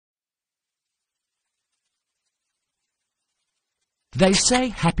They say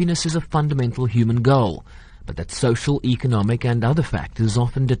happiness is a fundamental human goal, but that social, economic and other factors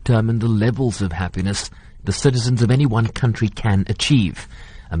often determine the levels of happiness the citizens of any one country can achieve.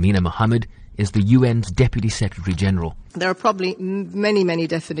 Amina Mohammed is the UN's Deputy Secretary General. There are probably many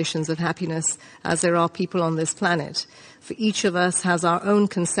definitions of happiness, as there are people on this planet. For each of us has our own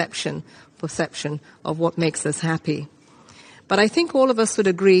perception of what makes us happy. But I think all of us would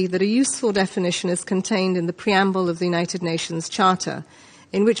agree that a useful definition is contained in the preamble of the United Nations Charter,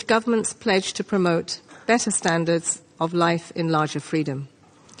 in which governments pledge to promote better standards of life in larger freedom.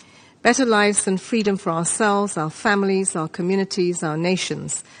 Better lives and freedom for ourselves, our families, our communities, our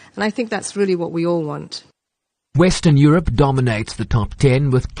nations. And I think that's really what we all want. Western Europe dominates the top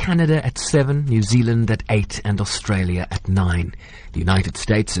 10, with Canada at 7, New Zealand at 8 and Australia at 9. The United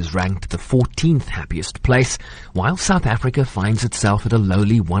States is ranked the 14th happiest place, while South Africa finds itself at a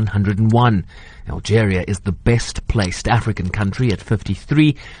lowly 101. Algeria is the best placed African country at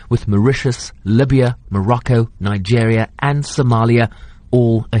 53, with Mauritius, Libya, Morocco, Nigeria and Somalia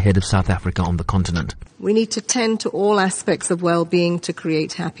all ahead of South Africa on the continent. We need to tend to all aspects of well-being to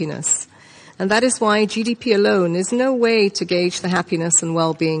create happiness. And that is why GDP alone is no way to gauge the happiness and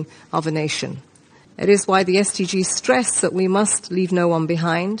well-being of a nation. It is why the SDGs stress that we must leave no one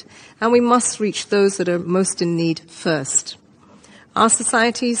behind, and we must reach those that are most in need first. Our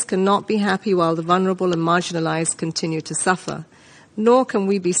societies cannot be happy while the vulnerable and marginalized continue to suffer, nor can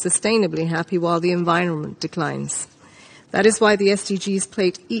we be sustainably happy while the environment declines. That is why the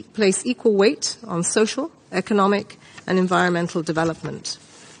SDGs place equal weight on social, economic, and environmental development.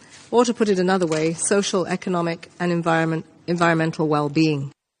 Or to put it another way, social, economic, and environmental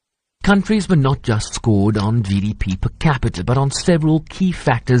well-being. Countries were not just scored on GDP per capita, but on several key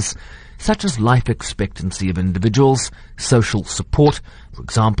factors, such as life expectancy of individuals, social support, for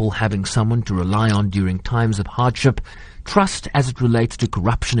example, having someone to rely on during times of hardship, trust as it relates to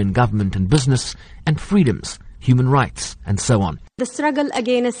corruption in government and business, and freedoms, human rights, and so on. The struggle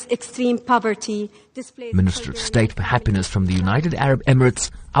against extreme poverty displays... Minister of State for Happiness from the United Arab Emirates,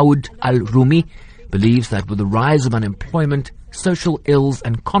 Aoud Al-Rumi, believes that with the rise of unemployment, social ills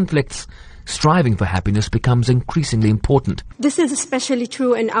and conflicts, striving for happiness becomes increasingly important. This is especially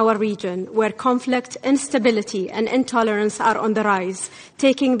true in our region, where conflict, instability and intolerance are on the rise,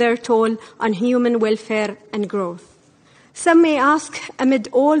 taking their toll on human welfare and growth. Some may ask, amid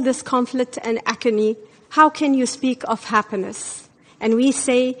all this conflict and agony, how can you speak of happiness? And we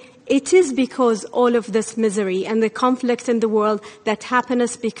say, it is because all of this misery and the conflict in the world that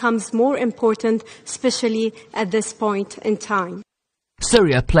happiness becomes more important, especially at this point in time.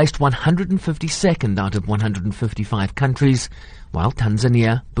 Syria placed 152nd out of 155 countries, while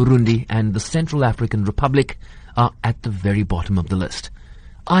Tanzania, Burundi and the Central African Republic are at the very bottom of the list.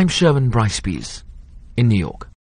 I'm Sherwin Brycebees in New York.